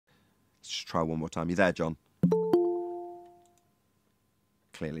Let's just try one more time. You there, John?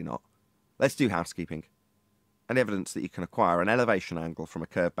 Clearly not. Let's do housekeeping. Any evidence that you can acquire an elevation angle from a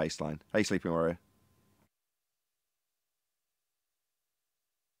curved baseline? Hey, Sleeping Warrior.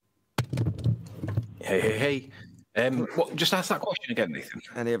 Hey. Just ask that question again, Nathan.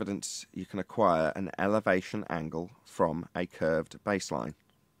 Any evidence you can acquire an elevation angle from a curved baseline?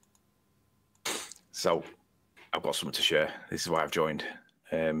 So, I've got something to share. This is why I've joined.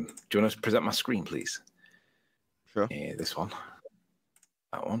 Do you want to present my screen, please? Sure. This one.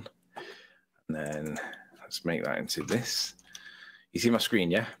 That one. And then let's make that into this. You see my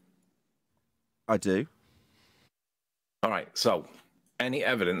screen, yeah? I do. All right, so any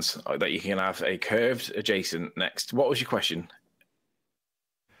evidence that you can have a curved adjacent next. What was your question?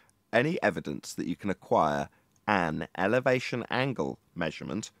 Any evidence that you can acquire an elevation angle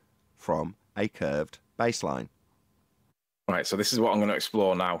measurement from a curved baseline? All right, so this is what I'm going to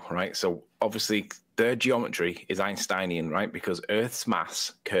explore now, right? So obviously their geometry is Einsteinian, right? Because Earth's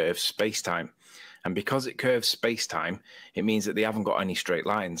mass curves space-time. And because it curves space-time, it means that they haven't got any straight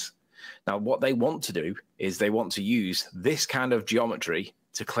lines. Now, what they want to do is they want to use this kind of geometry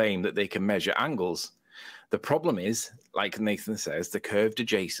to claim that they can measure angles. The problem is, like Nathan says, the curved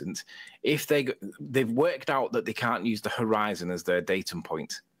adjacent, if they've worked out that they can't use the horizon as their datum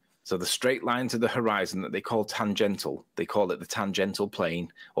point. So the straight line to the horizon that they call tangential, they call it the tangential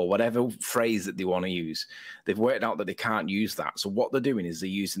plane, or whatever phrase that they want to use. They've worked out that they can't use that. So what they're doing is they're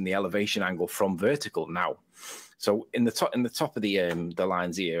using the elevation angle from vertical now. So in the top of the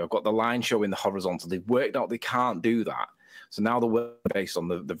lines here, I've got the line showing the horizontal. They've worked out they can't do that. So now they're based on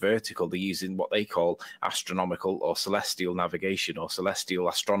the vertical. They're using what they call astronomical or celestial navigation or celestial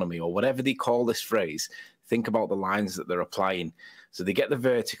astronomy or whatever they call this phrase. Think about the lines that they're applying. So they get the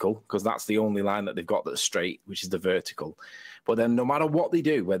vertical because that's the only line that they've got that's straight, which is the vertical. But then no matter what they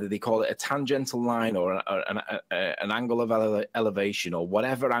do, whether they call it a tangential line or an angle of elevation or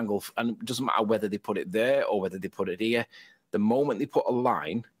whatever angle, and it doesn't matter whether they put it there or whether they put it here, the moment they put a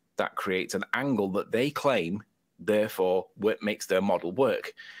line, that creates an angle that they claim, therefore makes their model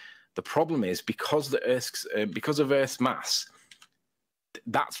work. The problem is because of Earth's mass,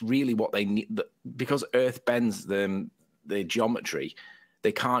 that's really what they need. Because Earth bends the geometry,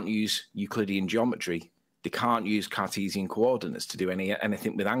 they can't use Euclidean geometry. They can't use Cartesian coordinates to do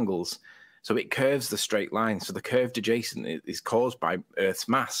anything with angles. So it curves the straight line. So the curved adjacent is caused by Earth's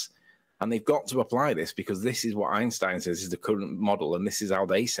mass. And they've got to apply this because this is what Einstein says is the current model. And this is how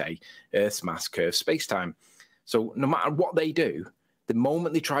they say Earth's mass curves space-time. So no matter what they do, the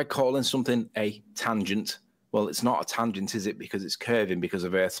moment they try calling something a tangent, well, it's not a tangent, is it? Because it's curving because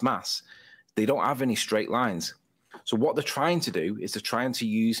of Earth's mass. They don't have any straight lines. So what they're trying to do is they're trying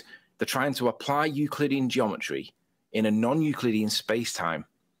to apply Euclidean geometry in a non-Euclidean space-time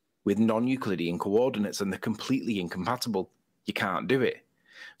with non-Euclidean coordinates, and they're completely incompatible. You can't do it.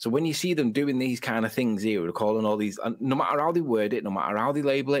 So when you see them doing these kind of things here, they're calling all these, no matter how they word it, no matter how they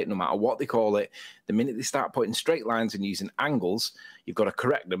label it, no matter what they call it, the minute they start putting straight lines and using angles, you've got to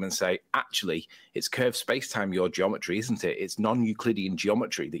correct them and say, actually, it's curved space-time, your geometry, isn't it? It's non-Euclidean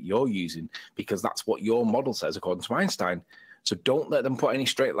geometry that you're using because that's what your model says according to Einstein. So don't let them put any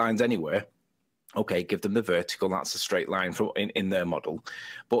straight lines anywhere. Okay, give them the vertical, that's a straight line in their model.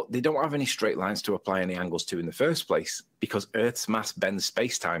 But they don't have any straight lines to apply any angles to in the first place because Earth's mass bends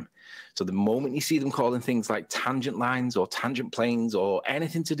space-time. So the moment you see them calling things like tangent lines or tangent planes or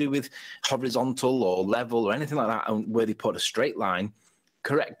anything to do with horizontal or level or anything like that, and where they put a straight line,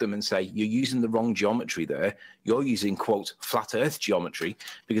 correct them and say, you're using the wrong geometry there. You're using, quote, flat Earth geometry,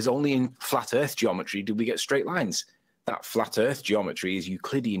 because only in flat Earth geometry do we get straight lines. That flat Earth geometry is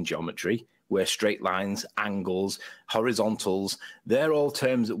Euclidean geometry, where straight lines, angles, horizontals, they're all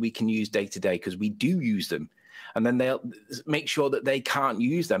terms that we can use day to day because we do use them. And then they'll make sure that they can't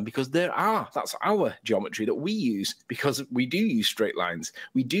use them because that's our geometry that we use because we do use straight lines,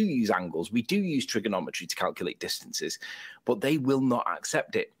 we do use angles, we do use trigonometry to calculate distances, but they will not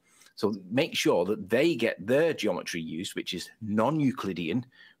accept it. So make sure that they get their geometry used, which is non-Euclidean,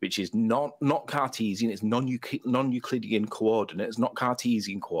 which is not Cartesian, it's non-Euclidean coordinates, not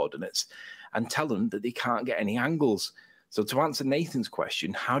Cartesian coordinates, and tell them that they can't get any angles. So to answer Nathan's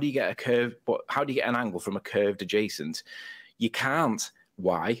question, how do you get an angle from a curved adjacent? You can't.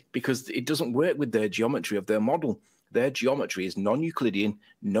 Why? Because it doesn't work with their geometry of their model. Their geometry is non-Euclidean,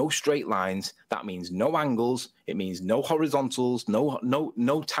 no straight lines. That means no angles. It means no horizontals, no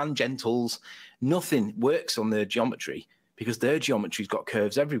tangentials. Nothing works on their geometry because their geometry's got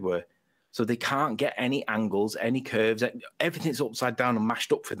curves everywhere. So they can't get any angles, any curves. Everything's upside down and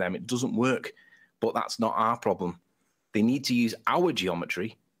mashed up for them. It doesn't work. But that's not our problem. They need to use our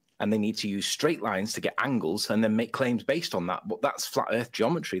geometry, and they need to use straight lines to get angles and then make claims based on that. But that's flat Earth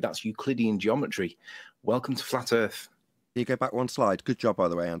geometry. That's Euclidean geometry. Welcome to flat Earth. Can you go back one slide? Good job, by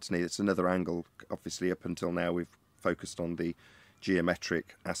the way, Anthony. It's another angle. Obviously, up until now, we've focused on the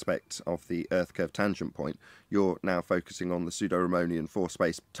geometric aspect of the Earth curve tangent point. You're now focusing on the pseudo-Riemannian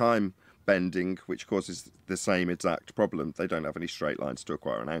four-space-time bending, which causes the same exact problem. They don't have any straight lines to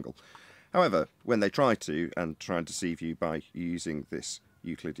acquire an angle. However, when they try to, and try and deceive you by using this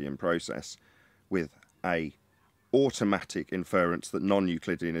Euclidean process with a automatic inference that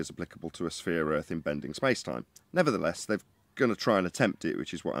non-Euclidean is applicable to a sphere Earth in bending space-time. Nevertheless, they're going to try and attempt it,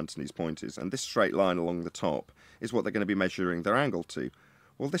 which is what Anthony's point is, and this straight line along the top is what they're going to be measuring their angle to.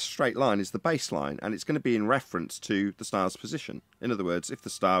 Well, this straight line is the baseline, and it's going to be in reference to the star's position. In other words, if the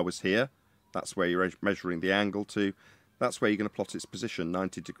star was here, that's where you're measuring the angle to. That's where you're going to plot its position,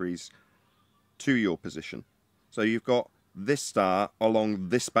 90 degrees to your position. So you've got this star along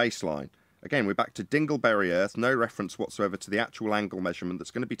this baseline. Again, we're back to Dingleberry Earth, no reference whatsoever to the actual angle measurement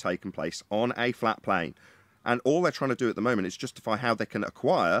that's going to be taking place on a flat plane. And all they're trying to do at the moment is justify how they can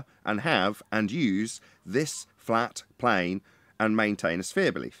acquire and have and use this flat plane and maintain a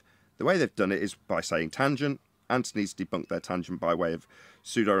sphere belief. The way they've done it is by saying tangent. Anthony's debunked their tangent by way of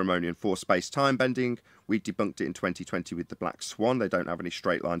pseudo-Riemannian four space-time bending. We debunked it in 2020 with the Black Swan. They don't have any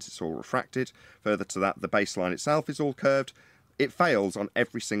straight lines, it's all refracted. Further to that, the baseline itself is all curved. It fails on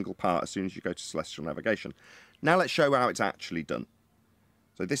every single part as soon as you go to celestial navigation. Now let's show how it's actually done.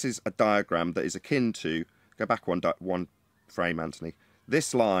 So this is a diagram that is akin to, go back one frame, Anthony.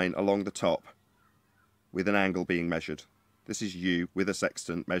 This line along the top with an angle being measured. This is you with a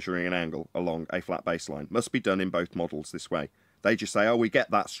sextant measuring an angle along a flat baseline. Must be done in both models this way. They just say, oh, we get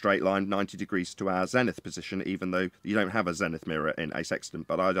that straight line 90 degrees to our zenith position, even though you don't have a zenith mirror in a sextant,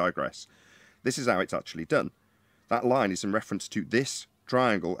 but I digress. This is how it's actually done. That line is in reference to this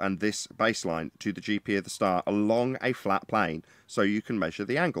triangle and this baseline to the GP of the star along a flat plane, so you can measure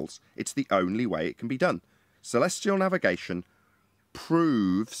the angles. It's the only way it can be done. Celestial navigation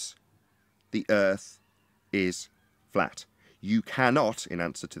proves the Earth is flat. You cannot, in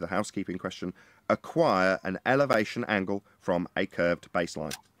answer to the housekeeping question, acquire an elevation angle from a curved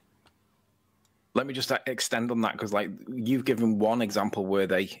baseline. Let me just extend on that, because like you've given one example where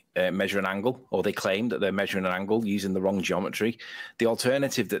they measure an angle, or they claim that they're measuring an angle using the wrong geometry. The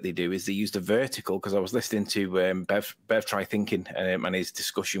alternative that they do is they use the vertical, because I was listening to Bev Try Thinking and his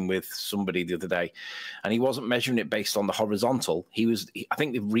discussion with somebody the other day, and he wasn't measuring it based on the horizontal. I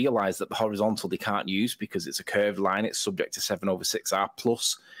think they've realized that the horizontal they can't use because it's a curved line. It's subject to 7/6R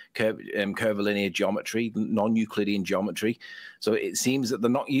plus curvilinear geometry, non-Euclidean geometry. So it seems that they're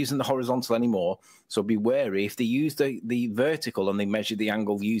not using the horizontal anymore. So be wary. If they use the vertical and they measure the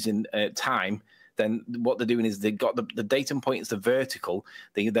angle using time, then what they're doing is they've got the datum point is the vertical.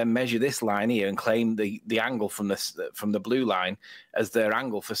 They then measure this line here and claim the angle from the blue line as their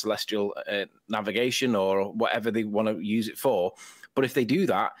angle for celestial navigation or whatever they want to use it for. But if they do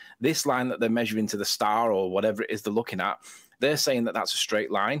that, this line that they're measuring to the star or whatever it is they're looking at, they're saying that that's a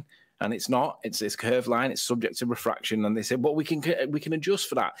straight line, and it's not. It's this curved line. It's subject to refraction, and they say, "But we can adjust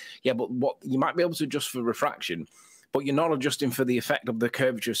for that." Yeah, but what you might be able to adjust for refraction, but you're not adjusting for the effect of the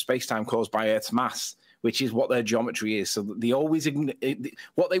curvature of space-time caused by Earth's mass, which is what their geometry is. So they always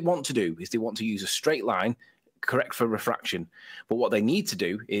what they want to do is they want to use a straight line, correct for refraction. But what they need to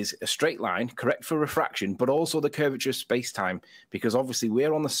do is a straight line, correct for refraction, but also the curvature of space-time, because obviously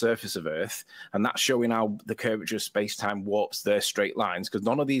we're on the surface of Earth, and that's showing how the curvature of space-time warps their straight lines, because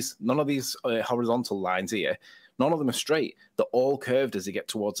none of these horizontal lines here, none of them are straight. They're all curved as they get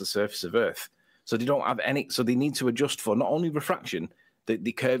towards the surface of Earth. So they don't have any, so they need to adjust for not only refraction,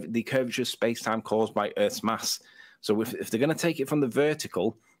 the curvature of space-time caused by Earth's mass. So if they're going to take it from the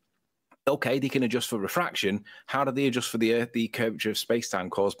vertical, okay, they can adjust for refraction. How do they adjust for the curvature of space-time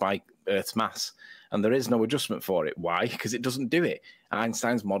caused by Earth's mass? And there is no adjustment for it. Why? Because it doesn't do it.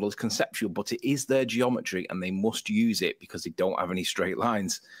 Einstein's model is conceptual, but it is their geometry, and they must use it because they don't have any straight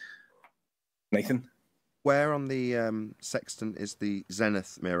lines. Nathan? Where on the sextant is the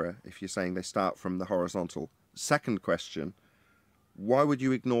zenith mirror, if you're saying they start from the horizontal? Second question, why would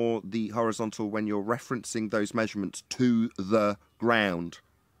you ignore the horizontal when you're referencing those measurements to the ground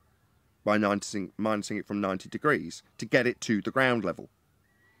by minusing it from 90 degrees to get it to the ground level?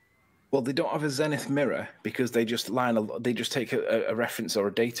 Well, they don't have a zenith mirror because they just take a reference or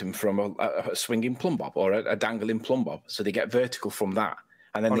a datum from a swinging plumb bob or a dangling plumb bob. So they get vertical from that,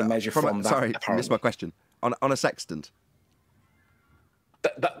 and then they measure from that. Sorry, I missed my question. On a sextant?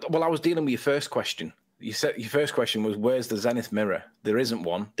 Well, I was dealing with your first question. You said your first question was, where's the zenith mirror? There isn't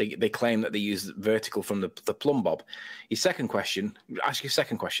one. They claim that they use vertical from the plumb bob. Your second question, ask your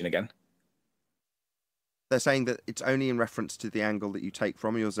second question again. They're saying that it's only in reference to the angle that you take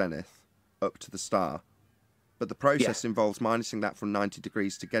from your zenith up to the star, but the process involves minusing that from 90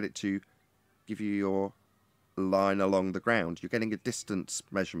 degrees to get it to give you your line along the ground. You're getting a distance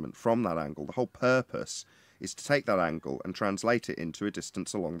measurement from that angle. The whole purpose is to take that angle and translate it into a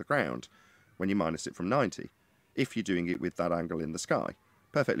distance along the ground when you minus it from 90. If you're doing it with that angle in the sky,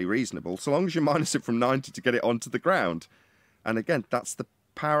 perfectly reasonable, so long as you minus it from 90 to get it onto the ground. And again, that's the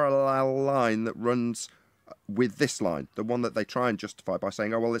parallel line that runs with this line, the one that they try and justify by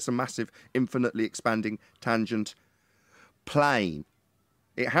saying, oh, well, it's a massive, infinitely expanding tangent plane.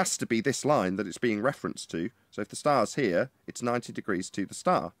 It has to be this line that it's being referenced to. So if the star's here, it's 90 degrees to the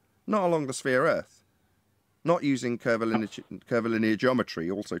star, not along the sphere Earth. Not using curvilinear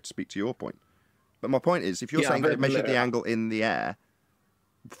geometry, also to speak to your point. But my point is, if you're saying they've measured the angle in the air,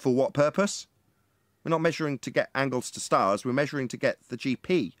 for what purpose? We're not measuring to get angles to stars, we're measuring to get the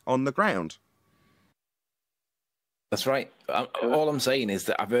GP on the ground. That's right. All I'm saying is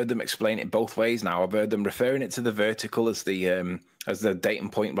that I've heard them explain it both ways now. I've heard them referring it to the vertical as the datum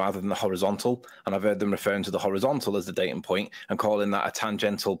point rather than the horizontal, and I've heard them referring to the horizontal as the datum point and calling that a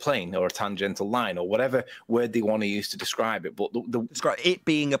tangential plane or a tangential line or whatever word they want to use to describe it. But describe it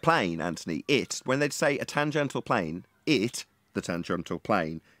being a plane, Anthony. It, when they say a tangential plane, the tangential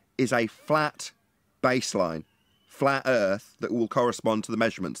plane, is a flat baseline, flat Earth that will correspond to the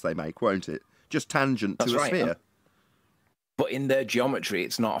measurements they make, won't it? Just tangent to a sphere. But in their geometry,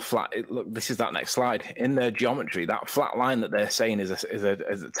 it's not a flat. Look, this is that next slide. In their geometry, that flat line that they're saying is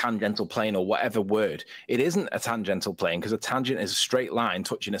a tangential plane or whatever word, it isn't a tangential plane because a tangent is a straight line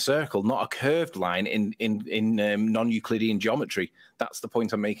touching a circle, not a curved line in non-Euclidean geometry. That's the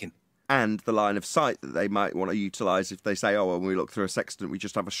point I'm making. And the line of sight that they might want to utilise if they say, oh, well, when we look through a sextant, we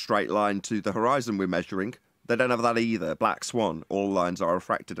just have a straight line to the horizon we're measuring. They don't have that either. Black swan, all lines are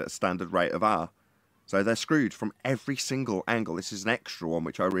refracted at a standard rate of r. So they're screwed from every single angle. This is an extra one,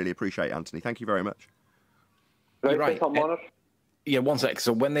 which I really appreciate, Anthony. Thank you very much. Right. Yeah, one sec.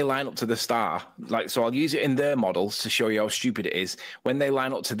 So when they line up to the star, so I'll use it in their models to show you how stupid it is. When they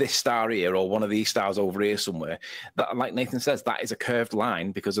line up to this star here or one of these stars over here somewhere, that, like Nathan says, that is a curved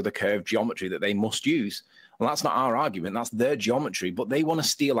line because of the curved geometry that they must use. Well, that's not our argument. That's their geometry. But they want to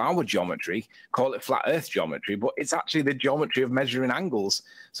steal our geometry, call it flat Earth geometry, but it's actually the geometry of measuring angles.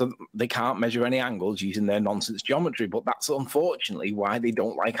 So they can't measure any angles using their nonsense geometry. But that's unfortunately why they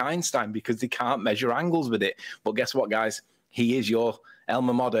don't like Einstein, because they can't measure angles with it. But guess what, guys? He is your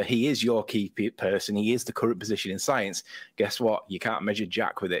Elmer Modder. He is your key person. He is the current position in science. Guess what? You can't measure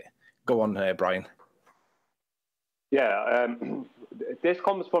jack with it. Go on, Brian. Yeah, this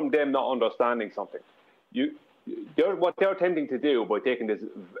comes from them not understanding something. What they're attempting to do by taking this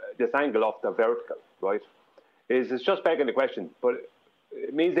angle off the vertical, right, is it's just begging the question, but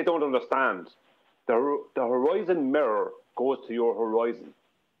it means they don't understand. The horizon mirror goes to your horizon,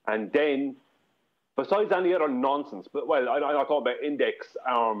 and then, besides any other nonsense, but well, I'm not talking about index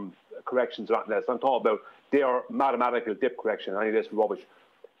corrections or anything else. I'm talking about their mathematical dip correction, any of this rubbish.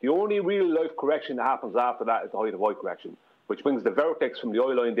 The only real life correction that happens after that is the height of eye correction, which brings the vertex from the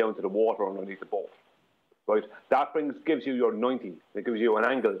eye line down to the water underneath the boat. Right, that gives you your 90. It gives you an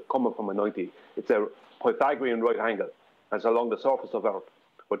angle coming from a 90. It's a Pythagorean right angle. It's along the surface of Earth.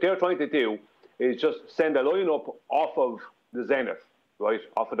 What they're trying to do is just send a line up off of the zenith, right,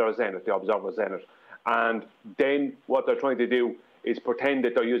 off of their zenith, the observer's zenith. And then what they're trying to do is pretend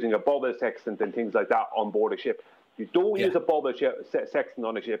that they're using a bubble sextant and things like that on board a ship. You don't use a bubble sextant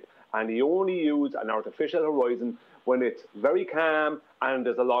on a ship, and you only use an artificial horizon when it's very calm and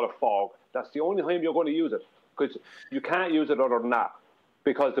there's a lot of fog. That's the only time you're going to use it, because you can't use it other than that,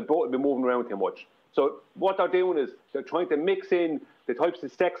 because the boat will be moving around too much. So what they're doing is they're trying to mix in the types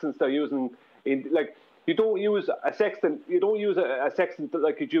of sextants they're using. You don't use a sextant. You don't use a sextant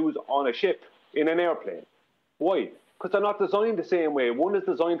like you'd use on a ship in an airplane. Why? Because they're not designed the same way. One is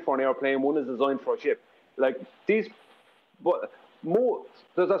designed for an airplane. One is designed for a ship. Like these, but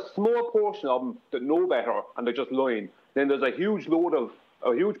there's a small portion of them that know better and they're just lying. Then there's a huge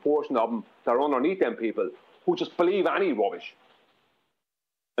portion of them that are underneath them people who just believe any rubbish.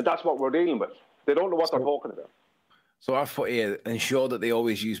 And that's what we're dealing with. They don't know what they're talking about. So I've put here, ensure that they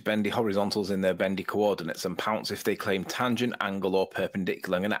always use bendy horizontals in their bendy coordinates and pounce if they claim tangent, angle, or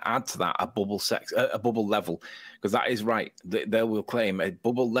perpendicular. I'm going to add to that a bubble level, because that is right. They will claim a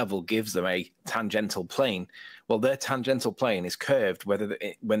bubble level gives them a tangential plane. Well, their tangential plane is curved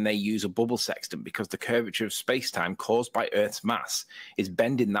when they use a bubble sextant, because the curvature of space-time caused by Earth's mass is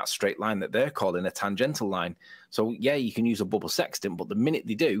bending that straight line that they're calling a tangential line. So, yeah, you can use a bubble sextant, but the minute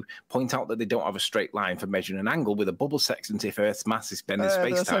they do, point out that they don't have a straight line for measuring an angle with a bubble sextant if Earth's mass is bending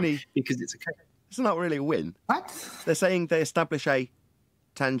space-time, because it's a... It's not really a win. What? They're saying they establish a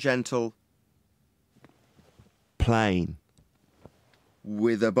tangential plane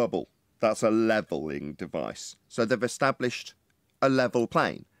with a bubble. That's a levelling device. So they've established a level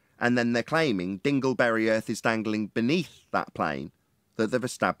plane. And then they're claiming Dingleberry Earth is dangling beneath that plane that they've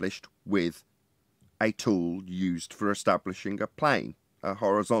established with a tool used for establishing a plane, a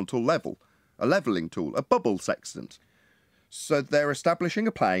horizontal level, a levelling tool, a bubble sextant. So they're establishing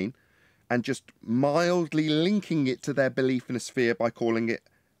a plane and just mildly linking it to their belief in a sphere by calling it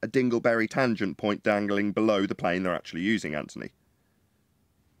a Dingleberry tangent point dangling below the plane they're actually using, Anthony.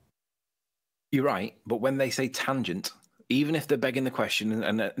 You're right, but when they say tangent, even if they're begging the question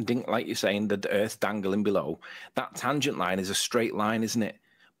and like you're saying, the Earth dangling below, that tangent line is a straight line, isn't it?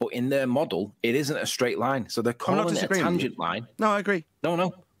 But in their model, it isn't a straight line, so they're calling it a tangent line. No, I agree.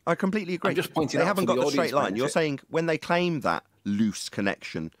 No. I completely agree. I'm just pointing out they haven't got the straight line. benefit. You're saying when they claim that loose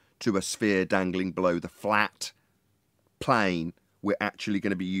connection to a sphere dangling below the flat plane, we're actually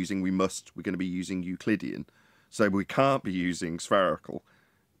going to be using, we're going to be using Euclidean. So we can't be using spherical.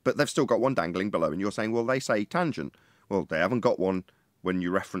 But they've still got one dangling below, and you're saying, well, they say tangent. Well, they haven't got one when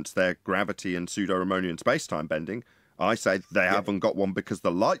you reference their gravity and pseudo-Riemannian space-time bending. I say they haven't got one because the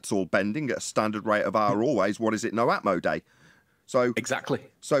light's all bending at a standard rate of R always. What is it, no Atmo day? So Exactly.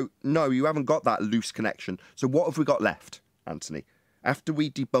 So, no, you haven't got that loose connection. So what have we got left, Anthony? After we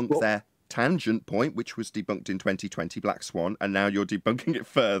debunk their tangent point, which was debunked in 2020, Black Swan, and now you're debunking it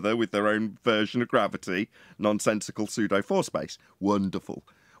further with their own version of gravity, nonsensical pseudo-force space. Wonderful.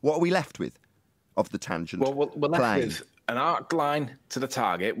 What are we left with of the tangent Well, we're left plane? with an arc line to the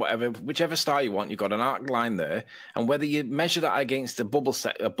target, whichever star you want, you've got an arc line there. And whether you measure that against a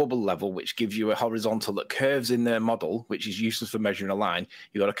bubble level, which gives you a horizontal that curves in their model, which is useless for measuring a line,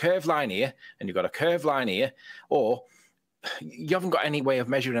 you've got a curved line here, and you've got a curved line here, or you haven't got any way of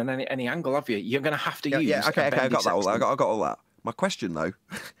measuring any angle, have you? You're going to have to use. Yeah, okay, I got that all. I got all that. My question though,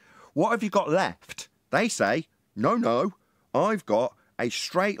 what have you got left? They say, no, I've got a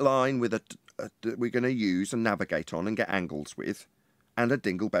straight line with that we're going to use and navigate on and get angles with, and a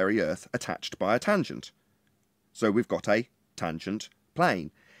Dingleberry Earth attached by a tangent. So we've got a tangent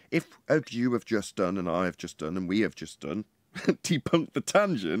plane. If you have just done, and I have just done, and we have just done, debunk the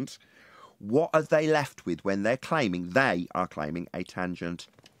tangent, what are they left with when they are claiming a tangent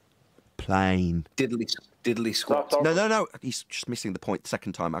plane? Diddly squat. No. He's just missing the point the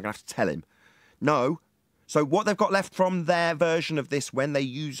second time. I'm going to have to tell him. No. So what they've got left from their version of this when they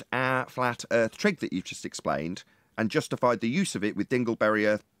use our flat Earth trig that you've just explained and justified the use of it with Dingleberry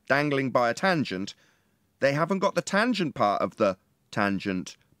Earth dangling by a tangent, they haven't got the tangent part of the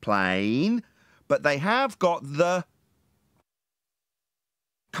tangent plane, but they have got the...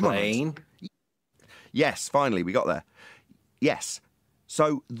 Plane. Yes, finally, we got there. Yes.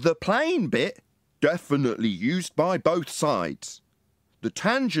 So the plane bit, definitely used by both sides. The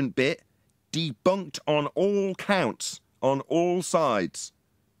tangent bit, debunked on all counts, on all sides.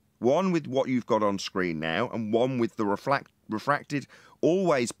 One with what you've got on screen now, and one with the refracted,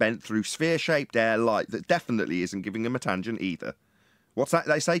 always bent through sphere-shaped air light that definitely isn't giving them a tangent either. What's that?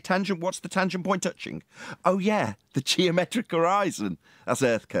 They say tangent. What's the tangent point touching? Oh, yeah, the geometric horizon. That's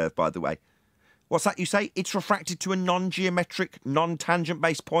Earth curve, by the way. What's that you say? It's refracted to a non-geometric,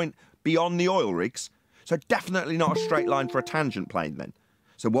 non-tangent-based point beyond the oil rigs. So definitely not a straight line for a tangent plane, then.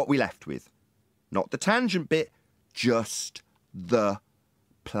 So what we left with? Not the tangent bit, just the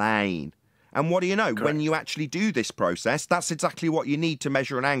plane. And what do you know? Correct. When you actually do this process, that's exactly what you need to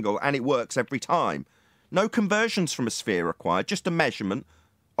measure an angle, and it works every time. No conversions from a sphere required, just a measurement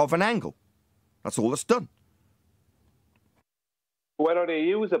of an angle. That's all that's done. Whether they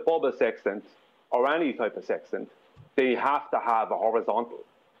use a bubble sextant or any type of sextant, they have to have a horizontal.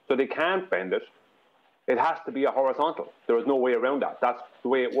 So they can't bend it. It has to be a horizontal. There is no way around that. That's the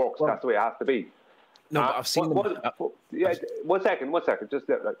way it works. That's the way it has to be. No, but I've seen them. Yeah, one second. Just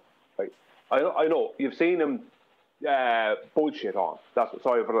like, I know you've seen them bullshit on.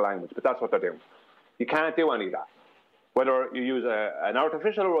 Sorry for the language, but that's what they're doing. You can't do any of that. Whether you use an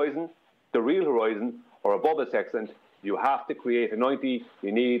artificial horizon, the real horizon, or a bubble sextant, you have to create a 90.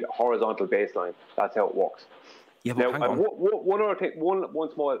 You need a horizontal baseline. That's how it works. Yeah, but hang on.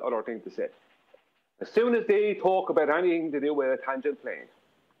 One small other thing to say. As soon as they talk about anything to do with a tangent plane,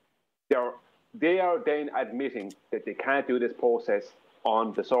 they are then admitting that they can't do this process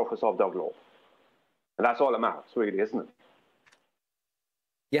on the surface of the globe. And that's all that matters, really, isn't it?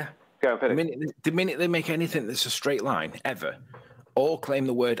 Yeah. The minute they make anything that's a straight line, ever, or claim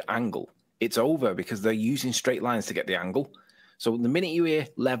the word angle, it's over because they're using straight lines to get the angle. So the minute you hear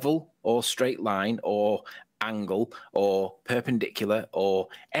level or straight line or angle or perpendicular or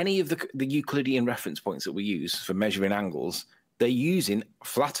any of the Euclidean reference points that we use for measuring angles, they're using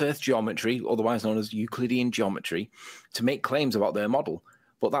flat earth geometry, otherwise known as Euclidean geometry, to make claims about their model.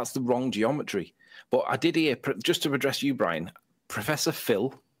 But that's the wrong geometry. But I did hear, just to address you, Brian, Professor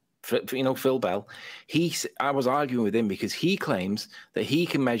Phil, Phil Bell, I was arguing with him because he claims that he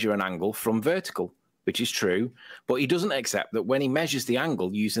can measure an angle from vertical, which is true, but he doesn't accept that when he measures the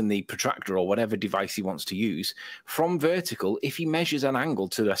angle using the protractor or whatever device he wants to use, from vertical, if he measures an angle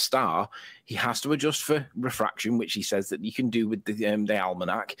to a star, he has to adjust for refraction, which he says that you can do with the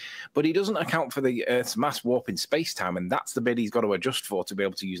almanac, but he doesn't account for the Earth's mass warp in space-time, and that's the bit he's got to adjust for to be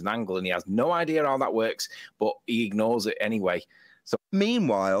able to use an angle, and he has no idea how that works, but he ignores it anyway. So,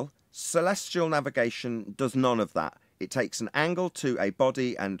 meanwhile, celestial navigation does none of that. It takes an angle to a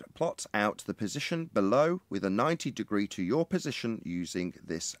body and plots out the position below with a 90 degree to your position using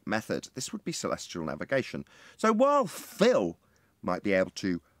this method. This would be celestial navigation. So while Phil might be able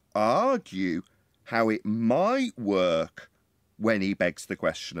to argue how it might work when he begs the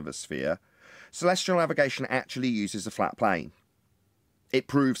question of a sphere, celestial navigation actually uses a flat plane. It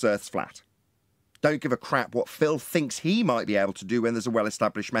proves Earth's flat. Don't give a crap what Phil thinks he might be able to do when there's a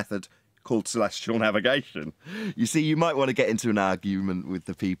well-established method called celestial navigation. You see, you might want to get into an argument with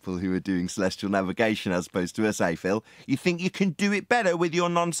the people who are doing celestial navigation as opposed to us, eh, Phil? You think you can do it better with your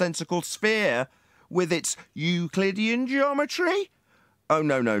nonsensical sphere with its Euclidean geometry? Oh,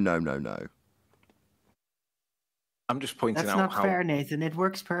 no, no, no, no, no. I'm just pointing out That's not fair, Nathan. It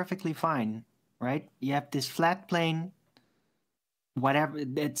works perfectly fine, right? You have this flat plane, whatever,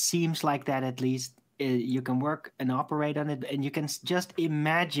 it seems like that at least. You can work and operate on it, and you can just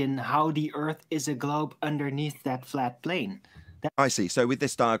imagine how the Earth is a globe underneath that flat plane. I see. So with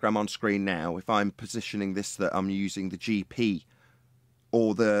this diagram on screen now, if I'm positioning this, that I'm using the GP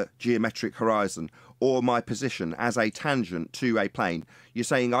or the geometric horizon or my position as a tangent to a plane, you're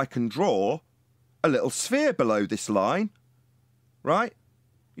saying I can draw a little sphere below this line, right?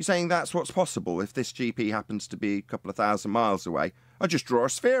 You're saying that's what's possible if this GP happens to be a couple of thousand miles away. I just draw a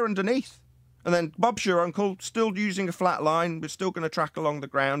sphere underneath. And then Bob's your uncle, still using a flat line. We're still going to track along the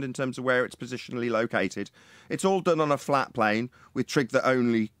ground in terms of where it's positionally located. It's all done on a flat plane with trig that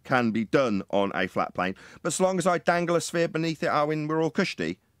only can be done on a flat plane. But as long as I dangle a sphere beneath it, Arwin, we're all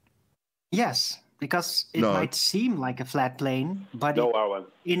cushy. Yes, because it might seem like a flat plane, but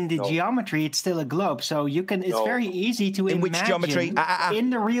in the geometry, it's still a globe. So you can. It's very easy to imagine which geometry? In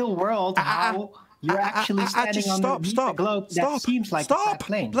the real world how you're actually standing on the globe that seems like a flat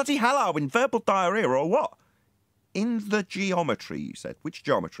plane. Bloody hell, Arwin, verbal diarrhea or what? In the geometry, you said. Which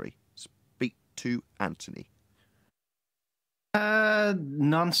geometry? Speak to Anthony.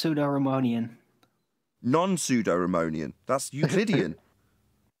 Non-pseudo-Riemannian. Non-pseudo-Riemannian. That's Euclidean.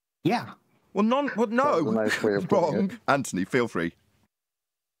 Yeah. Well, no. Nice wrong. Anthony, feel free.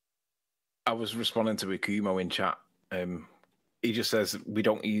 I was responding to Akumo in chat. He just says we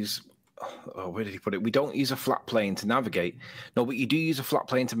don't use... Oh, where did he put it? We don't use a flat plane to navigate. No, but you do use a flat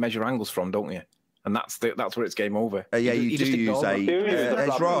plane to measure angles from, don't you? And that's where it's game over. Yeah, you do use a...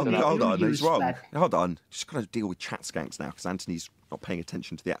 It's wrong. Hold on, he's wrong. Hold on. Just got to deal with chat skanks now because Anthony's not paying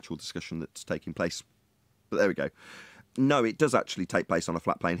attention to the actual discussion that's taking place. But there we go. No, it does actually take place on a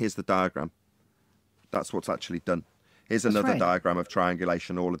flat plane. Here's the diagram. That's what's actually done. Here's another diagram of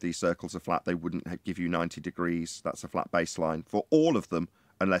triangulation. All of these circles are flat. They wouldn't give you 90 degrees. That's a flat baseline for all of them,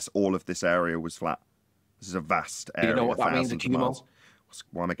 unless all of this area was flat. This is a vast area. You know what that means, Akumo?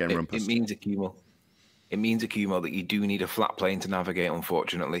 Why am I getting rumpus? It means, Akumo. It means, Akumo, that you do need a flat plane to navigate,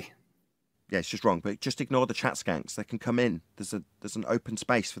 unfortunately. Yeah, it's just wrong. But just ignore the chat skanks. They can come in. There's an open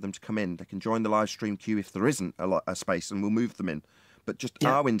space for them to come in. They can join the live stream queue if there isn't a space, and we'll move them in. But just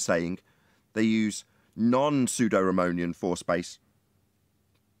Arwin saying they use non-pseudo-Riemannian four-space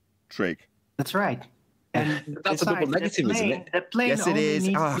trig. That's right. And that's a double negative, isn't it? The plane yes, it is.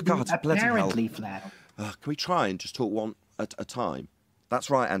 Oh, God, apparently flat. Can we try and just talk one at a time? That's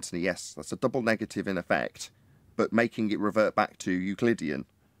right, Anthony. Yes, that's a double negative in effect, but making it revert back to Euclidean.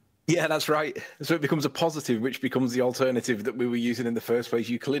 Yeah, that's right. So it becomes a positive, which becomes the alternative that we were using in the first place,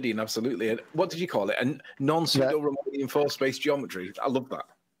 Euclidean, absolutely. And what did you call it? A non-pseudo-Riemannian four-space geometry. I love that.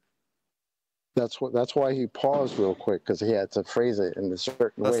 That's why he paused real quick, because he had to phrase it in a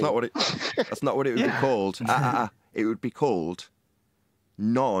certain way. That's not what it would be called. It would be called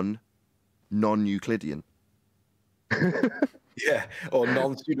non-Euclidean. Yeah, or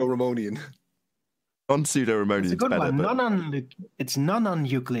non-pseudo-Riemannian. Non-pseudo-Riemannian It's a is good better, one. but It's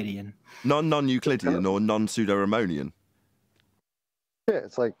non-Euclidean. non-Euclidean or non-pseudo-Riemannian. Yeah,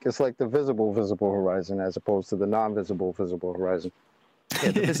 it's like the visible horizon as opposed to the non-visible horizon.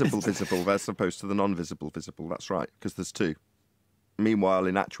 Yeah, the visible as opposed to the non-visible. That's right, because there's two. Meanwhile,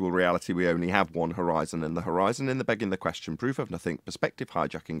 in actual reality, we only have one horizon, and the horizon in the begging the question, proof of nothing, perspective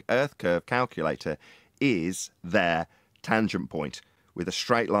hijacking, Earth curve calculator is their tangent point with a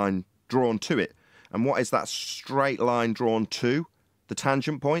straight line drawn to it. And what is that straight line drawn to? The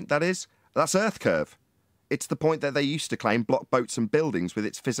tangent point, that is? That's Earth curve. It's the point that they used to claim block boats and buildings with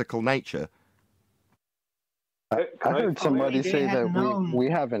its physical nature. I heard somebody say that we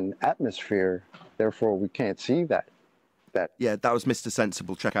have an atmosphere, therefore we can't see that. Yeah, that was Mr.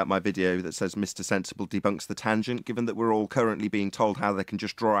 Sensible. Check out my video that says Mr. Sensible debunks the tangent, given that we're all currently being told how they can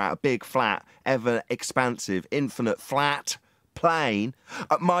just draw out a big, flat, ever-expansive, infinite, flat plane.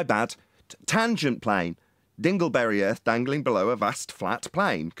 My bad. Tangent plane. Dingleberry Earth dangling below a vast, flat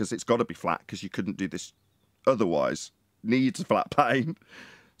plane, because it's got to be flat, because you couldn't do this otherwise. Needs a flat plane.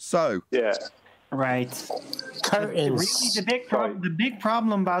 So... Yeah. Right. Curtains. Really, the big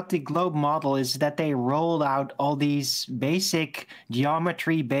problem about the globe model is that they rolled out all these basic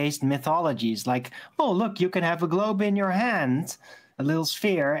geometry-based mythologies, like, oh, look, you can have a globe in your hand, a little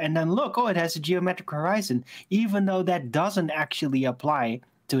sphere, and then look, oh, it has a geometric horizon, even though that doesn't actually apply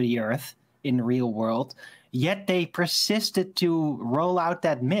to the Earth in the real world. Yet they persisted to roll out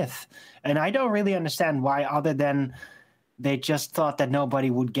that myth. And I don't really understand why, other than they just thought that nobody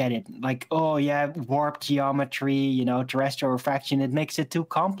would get it. Like, oh, yeah, warped geometry, terrestrial refraction, it makes it too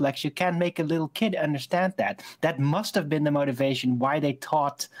complex. You can't make a little kid understand that. That must have been the motivation why they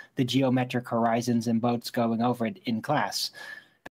taught the geometric horizons and boats going over it in class.